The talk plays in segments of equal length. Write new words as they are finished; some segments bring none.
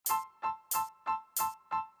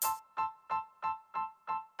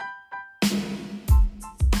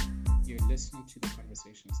listening to the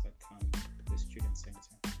conversations that come to the Student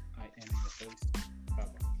Center. I am your host,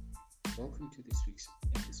 Baba. Welcome to this week's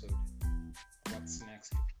episode, What's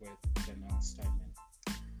Next with Daneel Steinmann.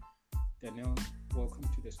 Daneel, welcome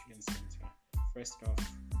to the Student Center. First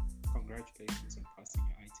off, congratulations on passing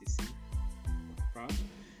your ITC. We're proud,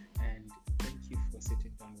 and thank you for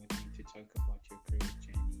sitting down with me to talk about your career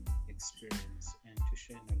journey, experience, and to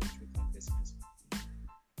share knowledge with our listeners.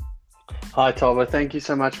 Hi, Tava. Thank you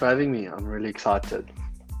so much for having me. I'm really excited.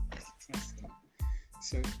 Awesome.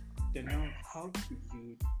 So, Daneel, how do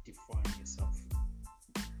you define yourself?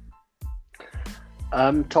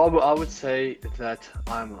 Tava, I would say that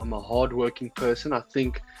I'm a hardworking person. I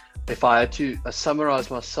think if I had to summarize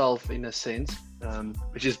myself in a sense,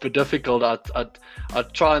 which is a bit difficult,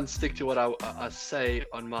 I'd try and stick to what I say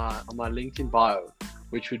on my LinkedIn bio,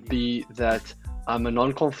 which would be that I'm a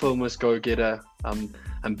non-conformist go-getter. I'm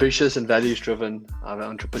ambitious and values-driven. I have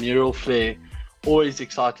an entrepreneurial flair, always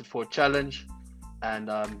excited for a challenge, and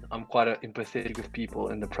I'm quite empathetic with people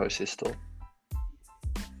in the process still.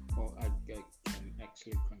 Well, I can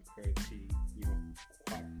actually concur to you're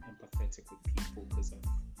quite empathetic with people because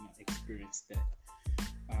I've experienced that.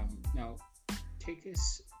 Now, take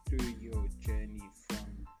us through your journey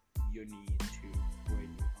from uni to where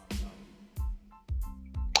you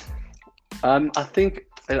are now. I think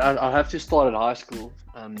I'll have to start at high school.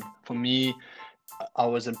 For me, I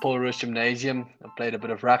was in Paul Roos Gymnasium. I played a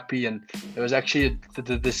bit of rugby, and it was actually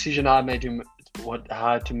the decision I made what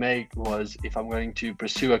I had to make was if I'm going to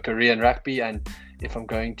pursue a career in rugby and if I'm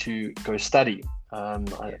going to go study.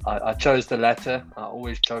 I chose the latter. I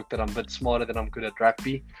always joke that I'm a bit smarter than I'm good at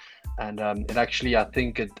rugby, and it actually I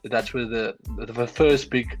think that's where the first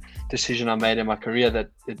big decision I made in my career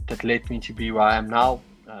that led me to be where I am now.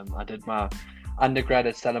 I did my undergrad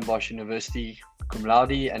at Stellenbosch University cum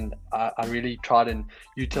laude, and I really tried and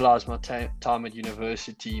utilized my time at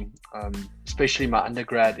university, especially my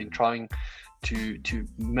undergrad, in trying to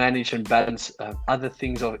manage and balance other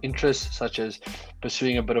things of interest, such as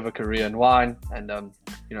pursuing a bit of a career in wine and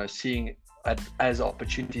seeing as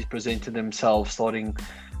opportunities presented themselves, starting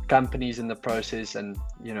companies in the process, and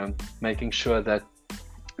making sure that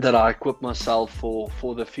I equip myself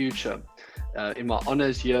for the future. In my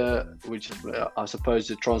honors year, which I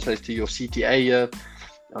suppose it translates to your CTA year,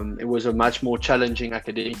 it was a much more challenging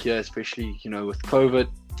academic year, especially with COVID,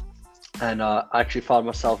 and I actually found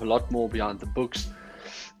myself a lot more behind the books.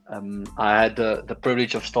 I had the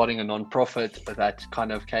privilege of starting a non-profit that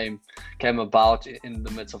kind of came about in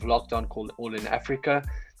the midst of lockdown, called All in Africa.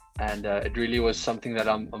 And it really was something that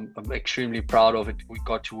I'm extremely proud of. We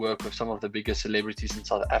got to work with some of the biggest celebrities in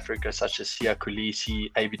South Africa, such as Sia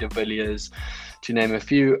Kolisi, AB de Villiers, to name a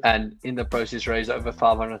few, and in the process raised over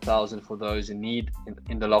 500,000 for those in need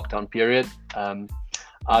in the lockdown period.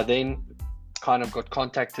 I then kind of got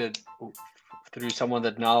contacted through someone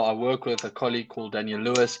that now I work with, a colleague called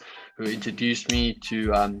Daneel, who introduced me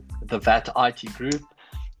to the VAT IT group.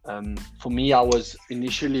 For me, I was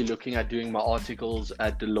initially looking at doing my articles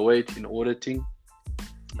at Deloitte in auditing.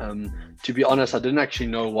 To be honest, I didn't actually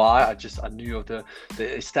know why. I knew of the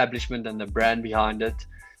establishment and the brand behind it,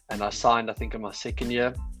 and I signed, I think, in my second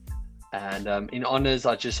year. And in honors,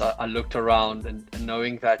 I looked around, and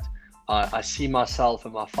knowing that I see myself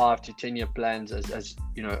in my 5 to 10 year plans as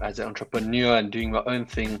an entrepreneur and doing my own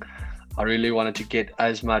thing. I really wanted to get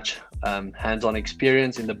as much hands-on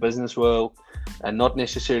experience in the business world, and not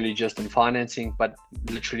necessarily just in financing, but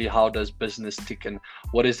literally how does business tick and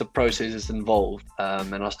what is the processes involved.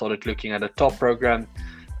 And I started looking at a top program.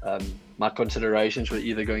 My considerations were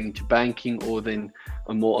either going into banking or then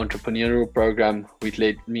a more entrepreneurial program, which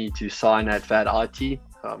led me to sign at VAT IT.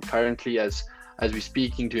 Currently, as we're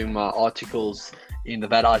speaking, doing my articles in the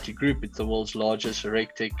VAT IT group. It's the world's largest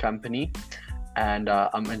RegTech company, and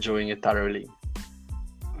I'm enjoying it thoroughly.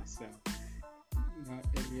 Awesome.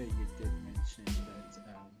 Earlier you did mention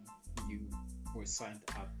that you were signed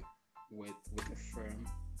up with a firm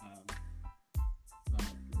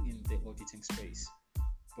in the auditing space,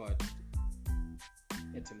 but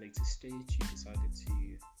at a later stage you decided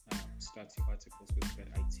to start your articles with VAT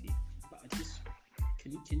IT. But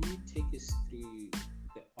can you take us through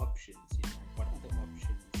the options? What are the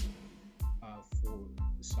options for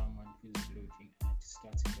someone who's looking at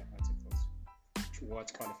starting their articles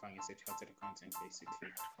towards qualifying as a chartered accountant, basically?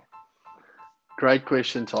 Great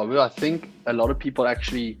question, Tabu. I think a lot of people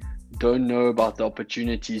actually don't know about the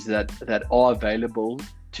opportunities that are available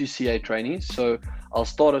to CA trainees. So I'll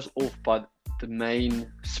start us off by the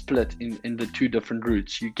main split in the two different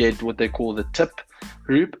routes. You get what they call the TIP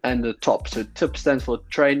route and the TOP. So TIP stands for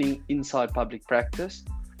Training Inside Public Practice,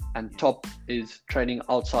 and top is training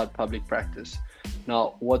outside public practice.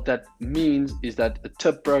 Now, what that means is that a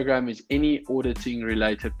TIP program is any auditing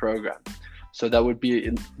related program. So that would be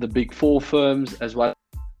in the big four firms as well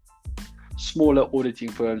as smaller auditing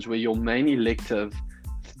firms where your main elective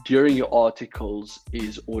during your articles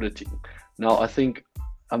is auditing. Now, I think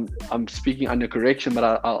I'm speaking under correction,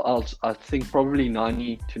 but I think probably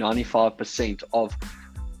 90 to 95% of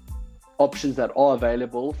options that are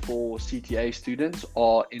available for CTA students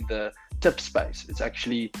are in the TIP space. It's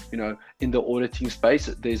actually, in the auditing space.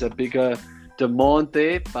 There's a bigger demand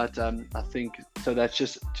there, but I think so. That's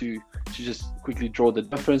just to just quickly draw the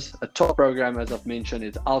difference. A top program, as I've mentioned,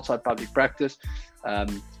 is outside public practice.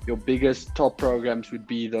 Your biggest top programs would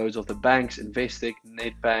be those of the banks, Investec,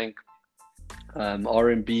 Nedbank,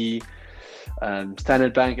 RMB,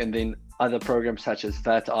 Standard Bank, and then other programs such as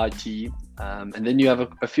VAT IT. And then you have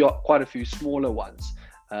quite a few smaller ones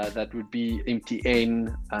that would be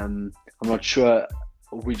MTN. I'm not sure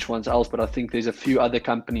which ones else, but I think there's a few other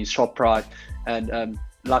companies, ShopRite. And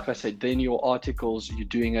like I said, then your articles, you're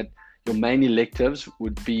doing it, your main electives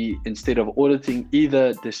would be, instead of auditing,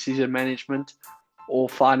 either decision management or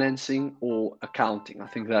financing or accounting. I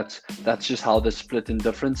think that's just how the split in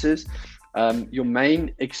difference is. Your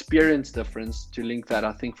main experience difference, to link that,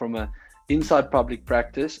 I think from a inside public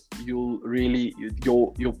practice, you'll really,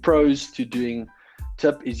 your pros to doing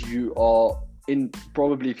TIP is you are in,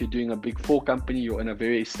 probably if you're doing a big four company, you're in a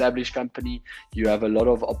very established company, you have a lot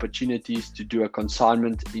of opportunities to do a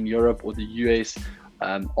consignment in Europe or the US.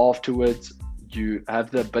 Afterwards, you have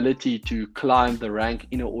the ability to climb the rank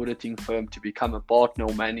in an auditing firm to become a partner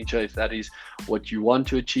or manager if that is what you want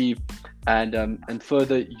to achieve, and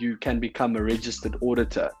further you can become a registered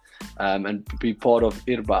auditor and be part of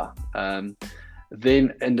IRBA.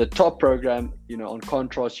 Then in the top program, on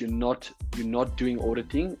contrast, you're not doing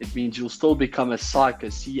auditing. It means you'll still become a psych,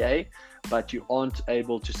 a CA, but you aren't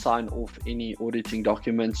able to sign off any auditing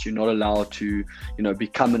documents. You're not allowed to,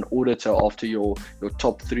 become an auditor after your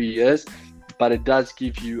top 3 years. But it does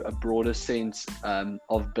give you a broader sense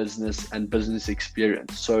of business and business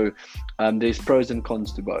experience. So there's pros and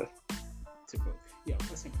cons to both. Yeah,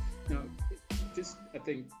 awesome. Now, just I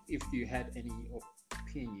think if you had any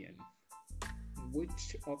opinion,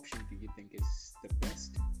 which option do you think is the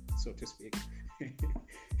best, so to speak?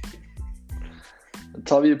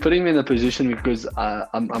 Tom, you're putting me in a position because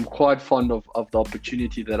I'm quite fond of the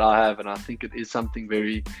opportunity that I have, and I think it is something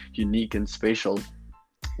very unique and special.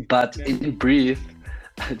 But in brief,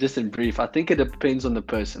 I think it depends on the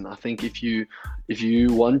person. I think if you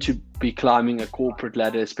want to be climbing a corporate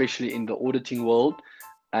ladder, especially in the auditing world,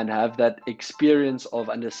 and have that experience of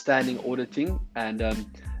understanding auditing, and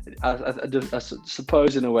I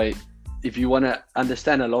suppose in a way, if you want to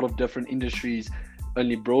understand a lot of different industries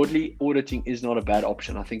only broadly, auditing is not a bad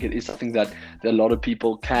option. I think it is something that a lot of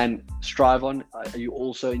people can strive on. You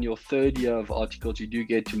also, in your third year of articles, you do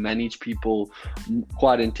get to manage people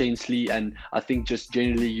quite intensely, and I think just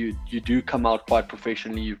generally you do come out quite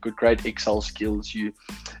professionally. You've got great Excel skills. You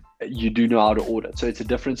do know how to audit, so it's a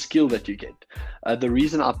different skill that you get. The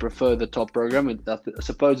reason I prefer the top program, and I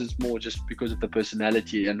suppose it's more just because of the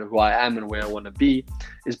personality and who I am and where I want to be,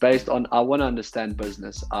 is based on I want to understand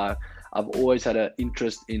business. I've always had an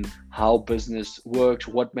interest in how business works,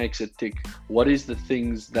 what makes it tick, what is the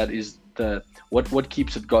things that is what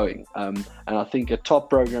keeps it going. And I think a top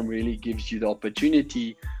program really gives you the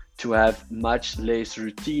opportunity to have much less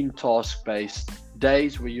routine task-based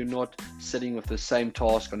days where you're not sitting with the same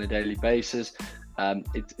task on a daily basis.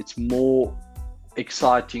 It's more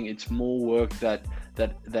exciting. It's more work that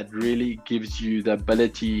really gives you the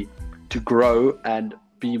ability to grow and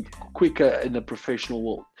be quicker in the professional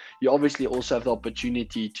world. You obviously also have the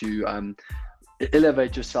opportunity to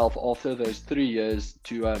elevate yourself after those 3 years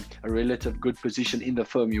to a relative good position in the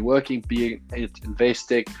firm you're working, be it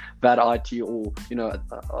Investec, VAT IT, or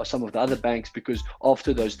some of the other banks, because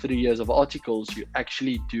after those 3 years of articles, you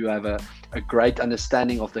actually do have a great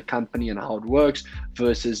understanding of the company and how it works,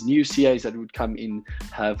 versus new CAs that would come in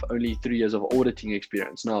have only 3 years of auditing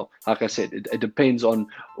experience. Now, like I said, it depends on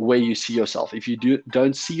where you see yourself. If you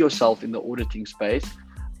don't see yourself in the auditing space,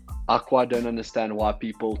 I quite don't understand why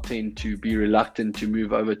people tend to be reluctant to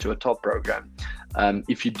move over to a top program.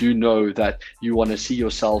 If you do know that you want to see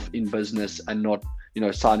yourself in business and not,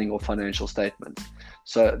 signing off financial statements.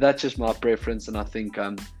 So that's just my preference, and I think,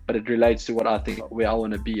 but it relates to what I think where I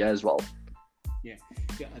want to be as well. Yeah.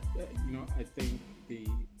 I think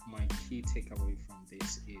my key takeaway from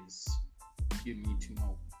this is you need to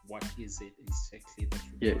know what is it exactly that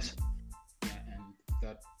you want. Yeah, and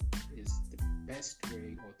that is the best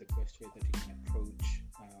way that you can approach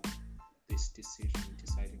this decision,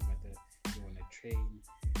 deciding whether you want to train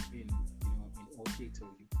in audit or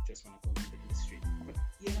you just want to go into the industry. But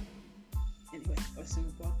yeah, anyway,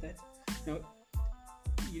 awesome about that. Now,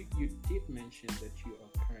 you did mention that you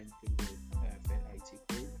are currently with Vet IT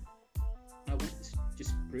Group. I want to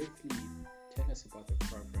just briefly tell us about the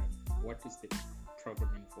program. What is the program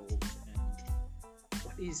involved, and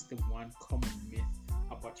what is the one common myth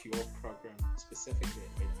about your program, specifically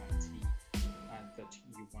at Vet IT, that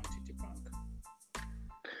you want to debunk?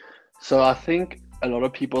 So I think a lot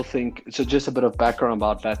of people think, so just a bit of background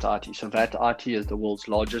about VAT IT. So VAT IT is the world's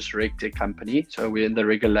largest reg tech company. So we're in the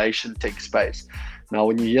regulation tech space. Now,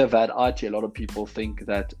 when you hear VAT IT, a lot of people think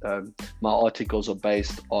that my articles are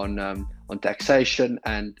based on taxation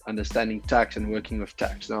and understanding tax and working with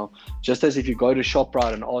tax. Now, just as if you go to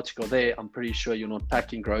ShopRite, an article there, I'm pretty sure you're not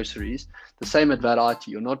packing groceries. The same at VAT IT,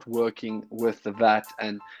 you're not working with the VAT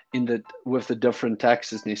and with the different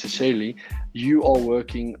taxes necessarily. You are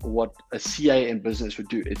working what a CA in business would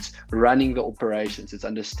do. It's running the operations, it's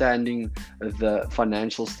understanding the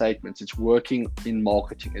financial statements, it's working in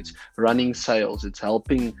marketing, it's running sales, it's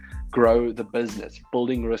helping grow the business,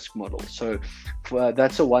 building risk models. So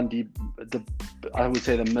that's I would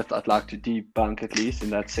say the myth I'd like to debunk, at least in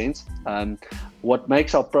that sense. What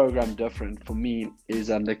makes our program different for me is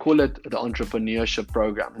they call it the entrepreneurship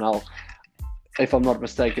program. Now, if I'm not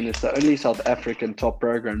mistaken, it's the only South African top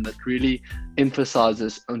program that really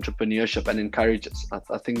emphasizes entrepreneurship and encourages.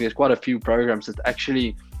 I think there's quite a few programs that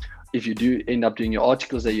actually, if you do end up doing your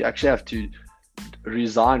articles there, you actually have to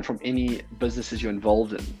resign from any businesses you're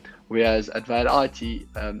involved in. Whereas at VAT IT,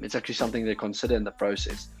 it's actually something they consider in the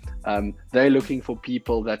process. They're looking for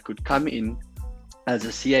people that could come in as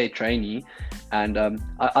a CA trainee, and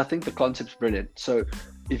I think the concept's brilliant. So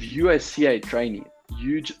if you're a CA trainee,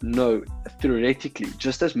 you know theoretically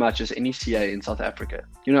just as much as any CA in South Africa.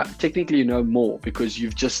 Technically you know more because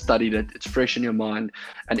you've just studied it, it's fresh in your mind,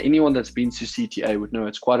 and anyone that's been to CTA would know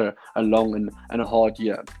it's quite a long and a hard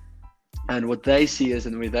year. And what they see is,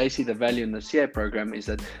 and where they see the value in the CA program, is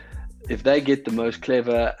that if they get the most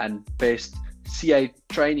clever and best CA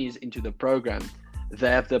trainees into the program, they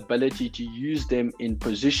have the ability to use them in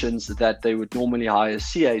positions that they would normally hire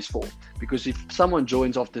CAs for. Because if someone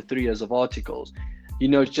joins after 3 years of articles, he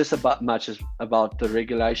knows just about the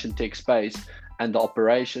regulation tech space and the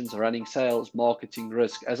operations, running sales, marketing,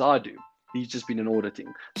 risk, as I do. He's just been in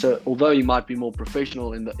auditing. So although he might be more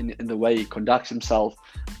professional in the way he conducts himself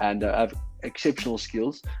and have exceptional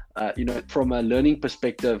skills, from a learning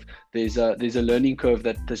perspective, there's a learning curve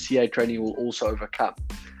that the CA training will also overcome.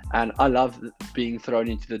 And I love being thrown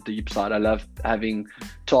into the deep side. I love having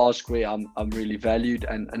tasks where I'm really valued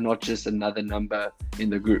and not just another number in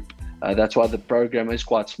the group. That's why the program is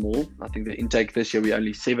quite small. I think the intake this year, we're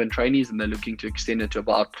only 7 trainees, and they're looking to extend it to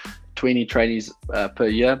about 20 trainees per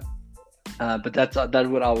year. But that's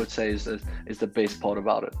what I would say is the best part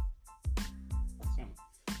about it. Awesome.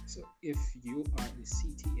 So if you are a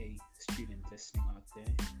CTA student listening out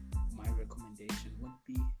there, my recommendation would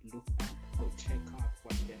be look up or check out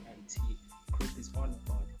what the IT group is all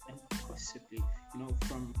about, and possibly,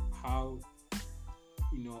 from how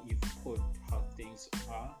you've put how things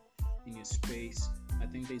are in your space, I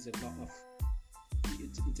think there's a lot of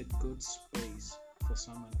it's a good space for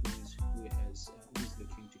someone who's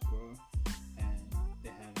looking to grow, and they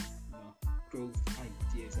have growth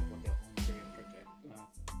ideas about their own career project.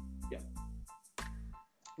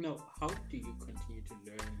 Now, how do you continue to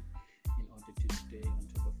learn in order to stay on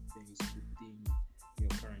top of things within your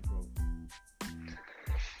current role?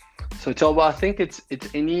 So Talba, I think it's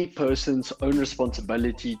any person's own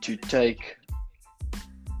responsibility to take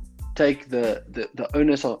the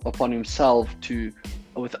onus upon himself to,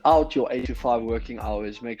 without your 8 to 5 working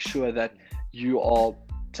hours, make sure that you are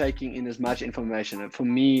taking in as much information. And for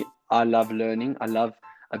me, I love learning. I love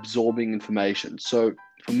absorbing information. So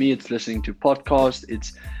for me, it's listening to podcasts.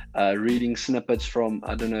 It's reading snippets from,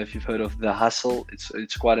 I don't know if you've heard of The Hustle.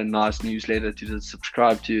 It's quite a nice newsletter to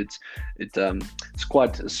subscribe to. It's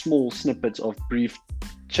quite small snippets of brief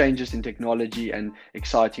changes in technology and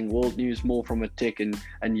exciting world news, more from a tech and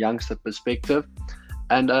youngster perspective.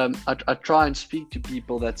 And I try and speak to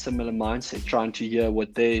people that similar mindset, trying to hear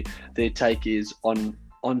what their take is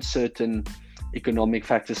on certain economic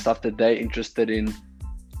factor stuff that they're interested in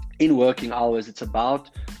working hours. It's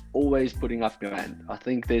about always putting up your hand. I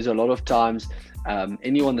think there's a lot of times,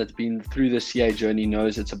 anyone that's been through the CA journey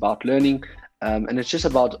knows it's about learning, and it's just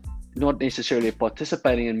about not necessarily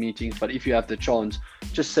participating in meetings, but if you have the chance,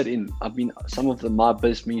 just sit in. Some of my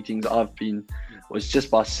best meetings I've been was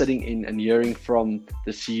just by sitting in and hearing from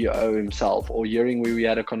the CEO himself, or hearing where we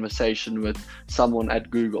had a conversation with someone at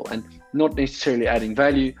Google, and not necessarily adding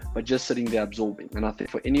value, but just sitting there absorbing. And I think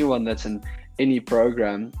for anyone that's in any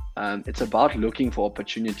program, it's about looking for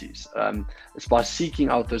opportunities. It's by seeking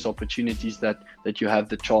out those opportunities that you have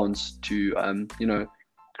the chance to,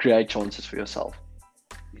 create chances for yourself.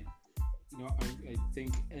 Yeah. I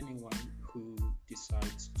think anyone who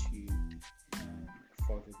decides to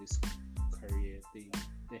follow this career,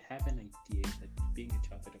 they have an idea that being a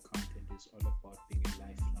chartered accountant is all about being a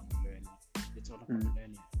lifelong learner. It's all about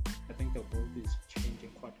learning. I think the world is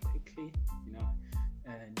changing quite quickly,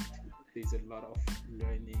 and there's a lot of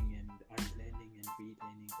learning and unlearning and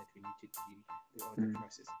relearning that we need to do throughout the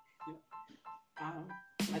process.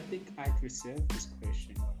 I think I'd reserve this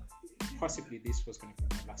question. Possibly this was going to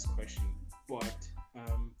be my last question, but I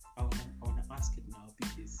want to ask it now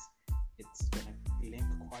because it's going to link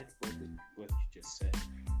quite well with what you just said.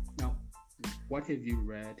 Now, what have you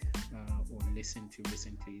read or listened to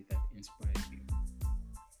recently that inspired you?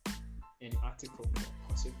 Any article,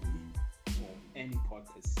 possibly, or any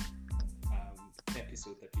podcast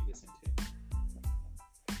episode that you listen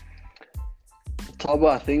to? Tabo,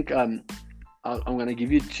 I think I'm going to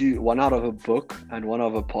give you two, one out of a book and one out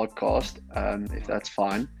of a podcast, if that's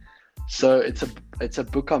fine. So it's a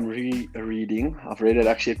book I'm rereading. I've read it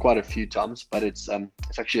actually quite a few times, but it's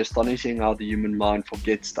actually astonishing how the human mind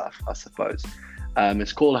forgets stuff, I suppose.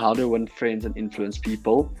 It's called How to Win Friends and Influence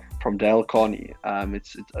People from Dale Carnegie.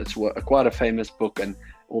 It's quite a famous book, and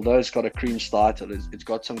although it's got a cringe title, it's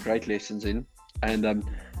got some great lessons in. And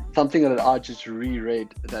something that I just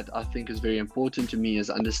reread that I think is very important to me is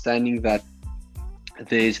understanding that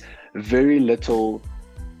there's very little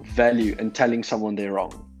value in telling someone they're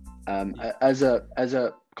wrong. As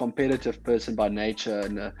a competitive person by nature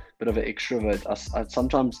and a bit of an extrovert, I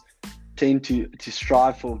sometimes tend to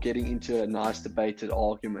strive for getting into a nice debated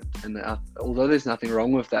argument. And although there's nothing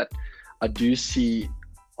wrong with that, I do see,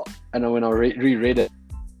 and when I reread it,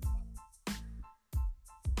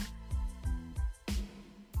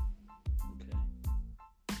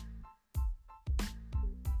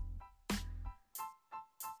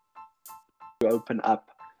 to open up,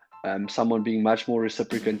 someone being much more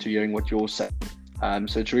reciprocal to hearing what you're saying.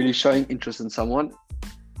 So it's really showing interest in someone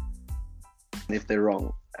if they're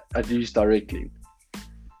wrong, at least directly.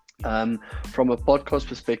 From a podcast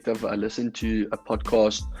perspective, I listened to a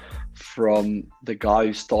podcast from the guy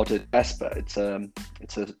who started Asper. It's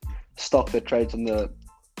a stock that trades on the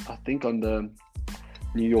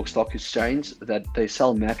New York Stock Exchange, that they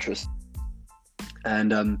sell mattress.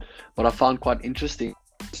 And what I found quite interesting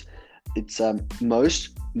is it's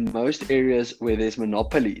most areas where there's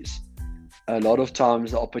monopolies, a lot of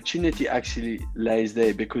times the opportunity actually lays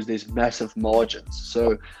there because there's massive margins.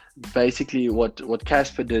 So basically what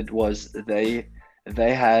Casper did was they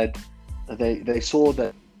saw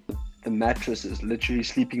that the mattresses, literally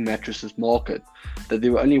sleeping mattresses market, that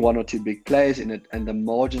there were only one or two big players in it, and the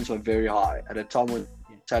margins were very high at a time when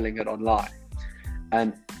selling it online.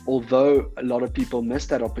 And although a lot of people missed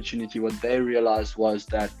that opportunity, what they realized was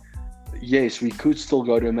that yes, we could still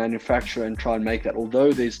go to a manufacturer and try and make that.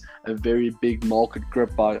 Although there's a very big market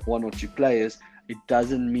grip by one or two players, it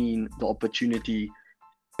doesn't mean the opportunity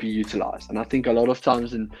be utilized. And I think a lot of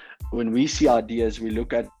times when we see ideas, we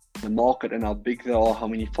look at the market and how big they are, how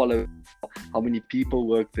many followers, how many people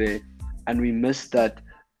work there, and we miss that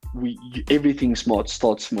everything smart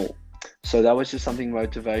starts small. So that was just something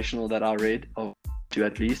motivational that I read, or two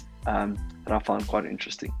at least, that I found quite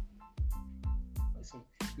interesting.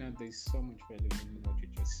 Now, there's so much value in what you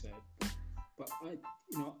just said, but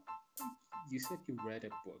you said you read a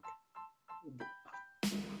book.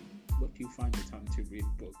 What do you find the time to read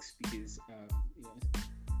books? Because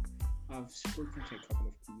I've spoken to a couple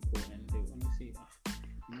of people, and they want to say,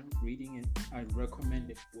 reading it. I recommend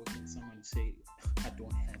a book, and someone say, I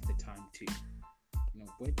don't have the time to.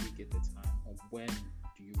 Where do you get the time, or when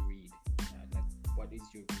do you read? What is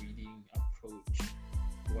your reading approach?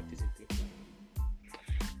 What does it look like?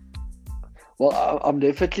 Well, I'm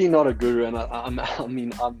definitely not a guru, and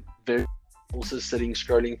I'm very also sitting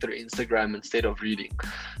scrolling through Instagram instead of reading.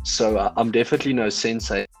 So I'm definitely no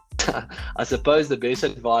sensei. I suppose the best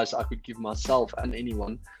advice I could give myself and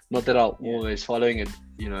anyone, not that I'm always following it,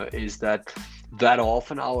 is that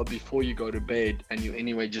half an hour before you go to bed, and you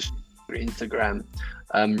anyway just Instagram,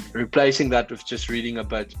 replacing that with just reading a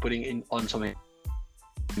bit, putting on some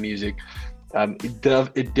music, it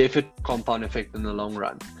definitely compound effect in the long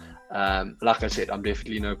run. Like I said, I'm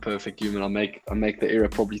definitely no perfect human. I make the error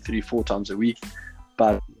probably 3-4 times a week,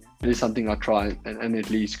 but it is something I try and at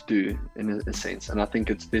least do in a sense. And I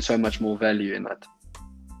think there's so much more value in that.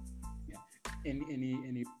 Yeah.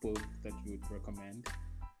 Any book that you would recommend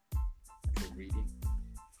for reading?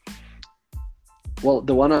 Well,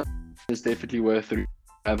 the one is definitely worth reading.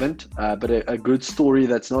 I haven't, but a good story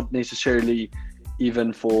that's not necessarily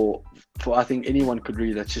even for I think anyone could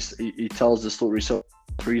read. That's just it tells the story. So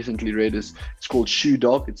I recently read it's called Shoe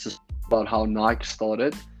Dog. It's just about how Nike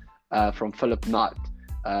started, from Philip Knight.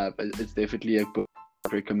 It's definitely a book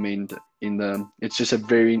I'd recommend. It's just a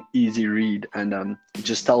very easy read, and it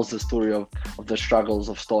just tells the story of the struggles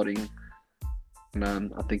of starting.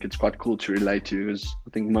 And I think it's quite cool to relate to, because I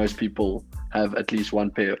think most people have at least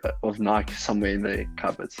one pair of Nike somewhere in their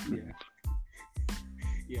cupboards.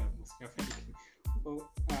 Yeah, most definitely.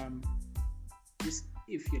 Well, just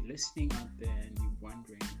if you're listening out there and you're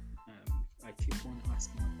wondering, I keep on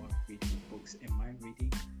asking about reading books. Am I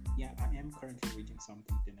reading? Yeah, I am currently reading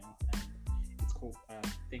something, Daneel, and it's called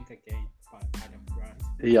Think Again by Adam Grant.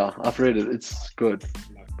 Yeah, I've read it. It's good.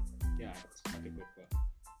 Yeah, it's quite a good book.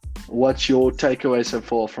 What's your takeaway so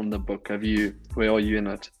far from the book? Where are you in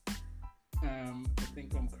it? I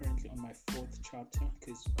think I'm currently on my 4th chapter,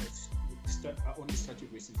 because I only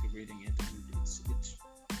started recently reading it, and it's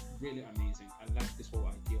really amazing. I like this whole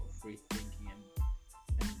idea of rethinking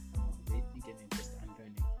and rethinking and just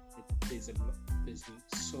unlearning. There's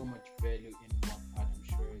so much value in what Adam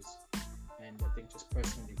shares, and I think just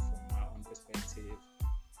personally from my own perspective,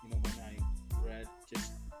 when I read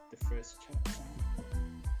just the first chapter,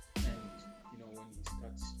 and when he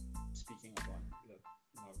starts speaking about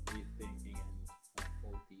rethinking and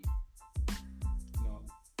all the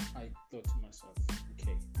I thought to myself,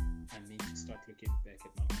 okay, I need to start looking back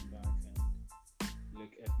at my own life and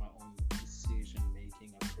look at my own decision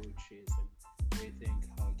making approaches and rethink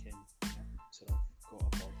how I can sort of go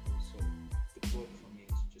about those. So the book for me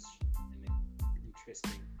is just an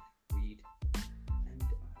interesting read, and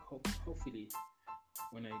hopefully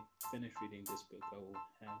when I finish reading this book, I will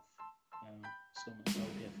have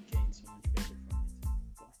gained so much value from it.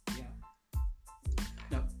 But yeah.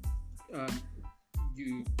 Now,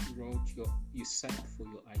 you sat for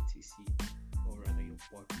your ITC, or rather your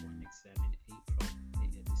part 1 exam in April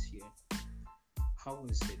earlier this year. How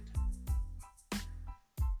was it?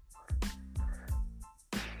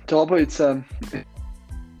 Tabo, it's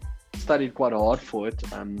studied quite hard for it.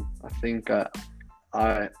 I think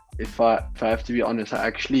if I have to be honest, I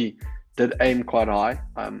actually did aim quite high.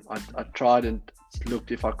 I tried and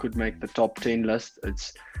looked if I could make the top 10 list.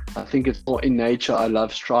 I think it's more in nature. I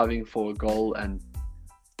love striving for a goal and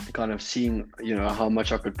kind of seeing how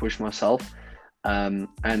much I could push myself.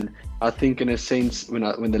 And I think in a sense,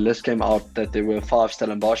 when the list came out that there were 5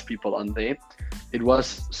 Stellenbosch people on there, it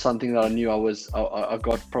was something that I knew I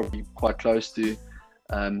got probably quite close to.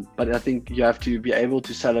 But I think you have to be able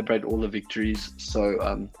to celebrate all the victories.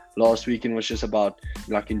 So last weekend was just about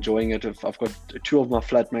enjoying it. I've got 2 of my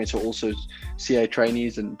flatmates are also CA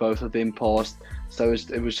trainees, and both of them passed. So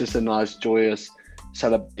it was just a nice, joyous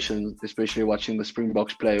celebration, especially watching the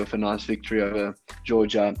Springboks play with a nice victory over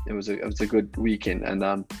Georgia. It was a good weekend, and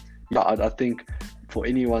I think for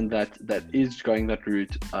anyone that is going that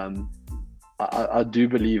route, I do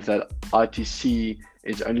believe that ITC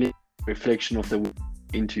is only a reflection of the work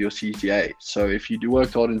into your CTA. So if you do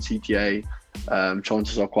work hard in CTA,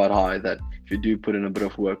 chances are quite high that if you do put in a bit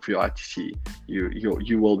of work for your ITC,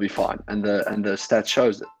 you will be fine. And the stat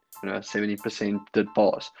shows it. 70% did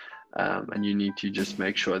pass, and you need to just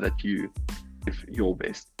make sure that you give your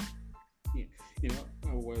best. Yeah,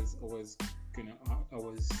 I was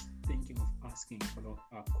thinking of asking a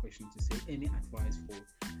follow-up question to say any advice for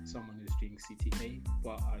someone who's doing CTA,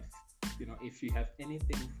 but if you have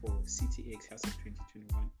anything for CTA class of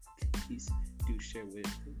 2021, please do share with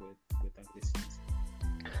our listeners.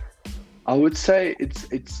 I would say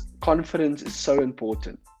it's confidence is so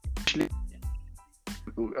important. Actually,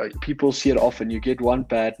 people see it often. You get one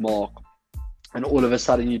bad mark, and all of a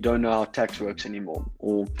sudden you don't know how tax works anymore,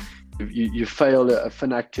 or you fail a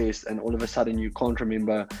FINAC test, and all of a sudden you can't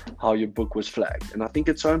remember how your book was flagged. And I think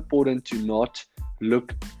it's so important to not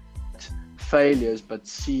look at failures, but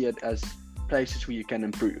see it as places where you can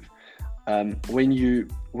improve. When you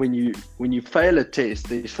fail a test,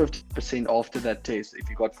 there's 50% after that test, if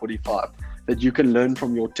you got 45, that you can learn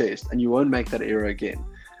from your test, and you won't make that error again.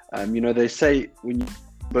 They say when you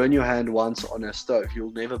burn your hand once on a stove,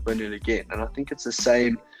 you'll never burn it again. And I think it's the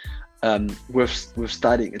same with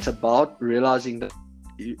studying. It's about realizing that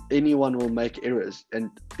anyone will make errors, and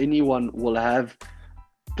anyone will have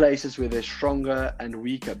places where they're stronger and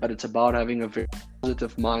weaker, but it's about having a very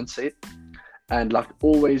positive mindset and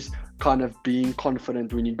always kind of being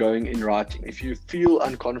confident when you're going in writing. If you feel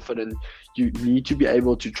unconfident, you need to be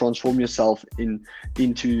able to transform yourself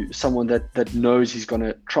into someone that knows he's going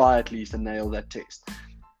to try at least and nail that test.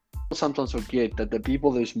 People sometimes forget that the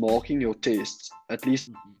people that's marking your tests, at least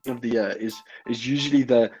of the year, is usually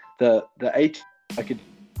the 8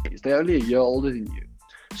 academics. They're only a year older than you.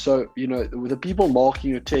 So, the people marking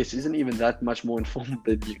your test isn't even that much more informed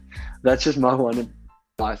than you. That's just my one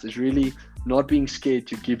advice, is really not being scared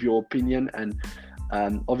to give your opinion and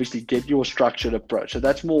obviously get your structured approach. So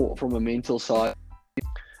that's more from a mental side.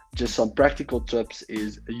 Just some practical tips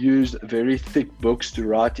is use very thick books to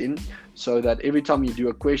write in, so that every time you do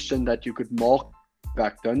a question that you could mark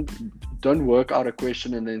back. Don't work out a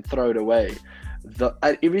question and then throw it away.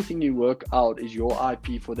 Everything you work out is your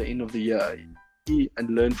IP for the end of the year. And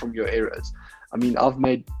learn from your errors. I mean, I've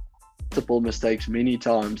made multiple mistakes many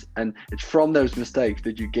times, and it's from those mistakes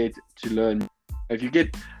that you get to learn. If you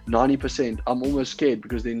get 90%, I'm almost scared,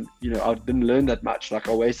 because then I didn't learn that much. Like,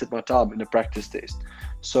 I wasted my time in a practice test.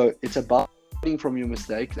 So it's about learning from your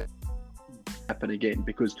mistakes that happen again,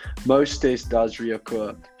 because most tests does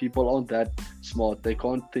reoccur. People aren't that smart, they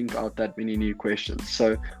can't think out that many new questions.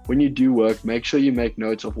 So when you do work, make sure you make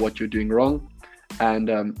notes of what you're doing wrong. And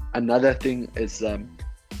another thing is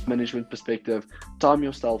management perspective. Time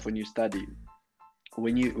yourself when you study.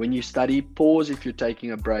 When you study, pause if you're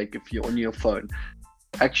taking a break. If you're on your phone,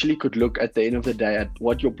 actually could look at the end of the day at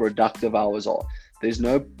what your productive hours are. There's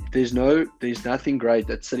nothing great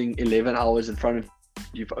at sitting 11 hours in front of you.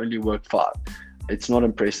 You've only worked 5. It's not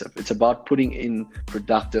impressive. It's about putting in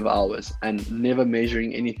productive hours and never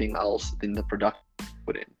measuring anything else than the productive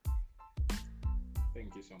put in.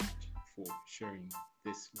 Thank you so much for sharing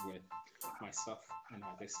this with myself and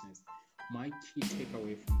our listeners. My key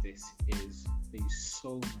takeaway from this is there's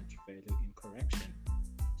so much value in correction.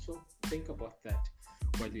 So think about that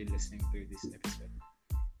while you're listening through this episode.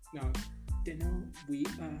 Now, Daneel, we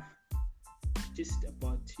are just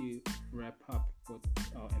about to wrap up with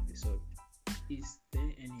our episode. Is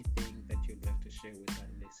there anything that you'd like to share with our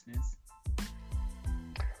listeners?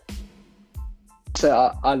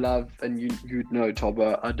 So I love, and you'd know,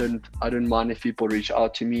 Toba, I don't mind if people reach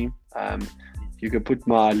out to me. You can put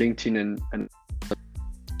my LinkedIn and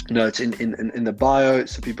notes in the bio,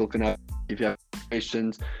 so people can have, if you have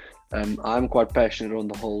questions. I'm quite passionate on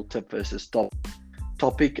the whole tip versus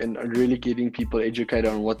topic, and really getting people educated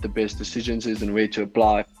on what the best decisions is and where to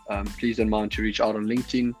apply. Please don't mind to reach out on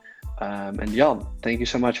LinkedIn. And yeah, thank you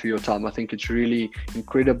so much for your time. I think it's really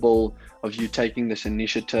incredible of you taking this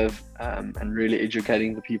initiative and really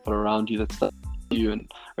educating the people around you that study you and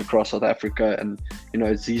across South Africa. And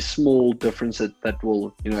it's these small differences that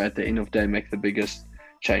will, at the end of the day, make the biggest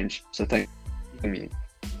change. So thank you.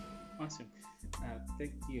 Awesome.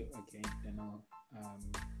 Thank you again, Daneel.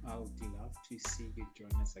 I would love to see you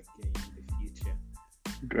join us again in the future.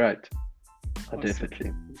 Great. Awesome.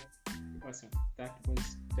 Definitely. Awesome. That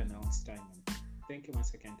was Daneel Steinmann. Thank you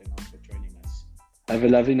once again, Daneel, for joining us. Have a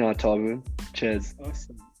lovely night, Tabu. Cheers.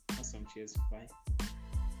 Awesome. Cheers. Bye.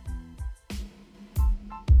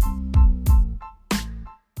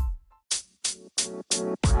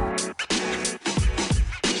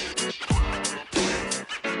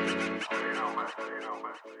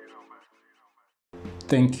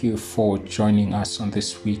 Thank you for joining us on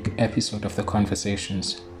this week's episode of the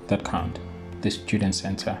Conversations That Count, the Student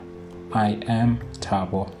Center. I am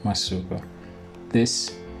Thabo Masuku.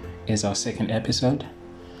 This is our second episode.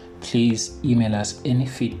 Please email us any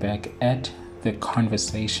feedback at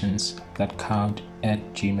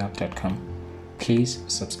theconversationsthatcount@gmail.com. Please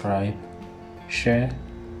subscribe, share,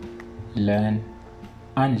 learn,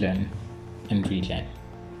 unlearn, and relearn.